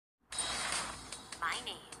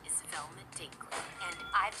name is Velma, and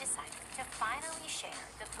I've decided to finally share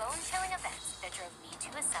the bone-chilling events that drove me to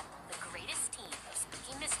assemble the greatest team of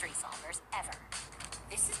spooky mystery solvers ever.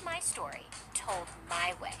 This is my story, told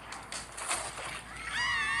my way.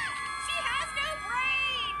 She has no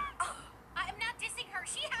brain! Oh, I'm not dissing her.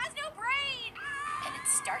 She has no brain! And it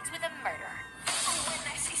starts with a murder. Oh, when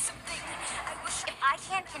I see something, I wish... If I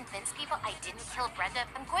can't convince people I didn't kill Brenda,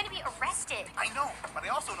 I'm going to be arrested. I know, but I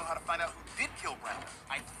also know how to find out who did kill Brenda.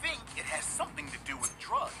 I think it has something to do with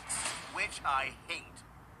drugs, which I hate.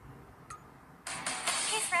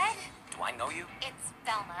 Hey, Fred. Do I know you? It's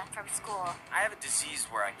Velma from school. I have a disease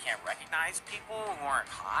where I can't recognize people who aren't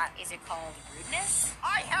hot. Is it called rudeness?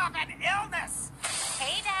 I have an illness!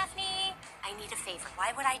 Hey, Daphne. I need a favor.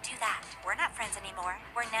 Why would I do that? We're not friends anymore.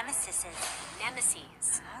 We're nemesis.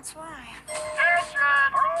 Nemesis. That's why. Attention!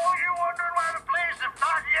 For all you wondering why the police have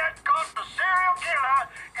not yet caught the serial killer,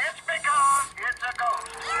 it's because it's a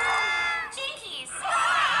ghost. Jinkies.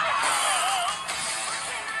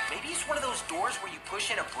 Maybe it's one of those doors where you push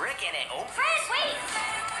in a brick and it opens. Fred, wait!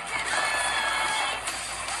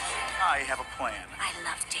 I have a plan. I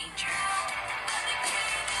love danger.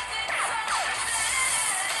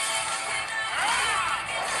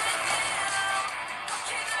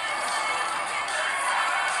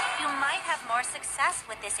 You might have more success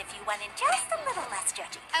with this if you went in just a little less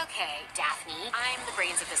judgy. Okay, Daphne. I'm the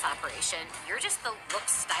brains of this operation. You're just the look,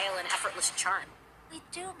 style, and effortless charm. We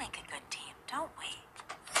do make a good team, don't we?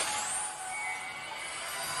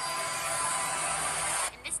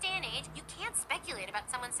 In this day and age, you can't speculate about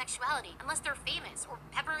someone's sexuality unless they're famous or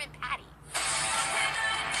Peppermint Patty.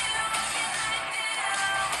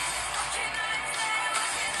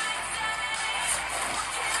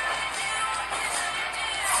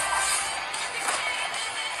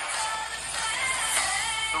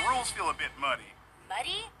 The rules feel a bit muddy.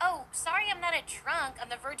 Muddy? Oh, sorry I'm not a drunk on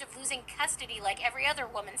the verge of losing custody like every other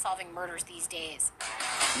woman solving murders these days.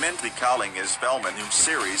 Mindy Kaling is Velma, new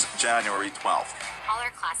series, January 12th. All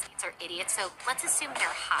our classmates are idiots, so let's assume they're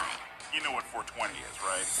high. You know what 420 is,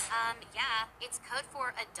 right? Yeah, it's code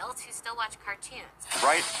for adults who still watch cartoons.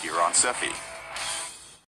 Right here on Seppi.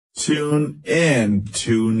 Tune in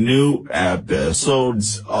to new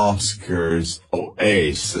episodes of Oscars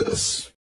Oasis.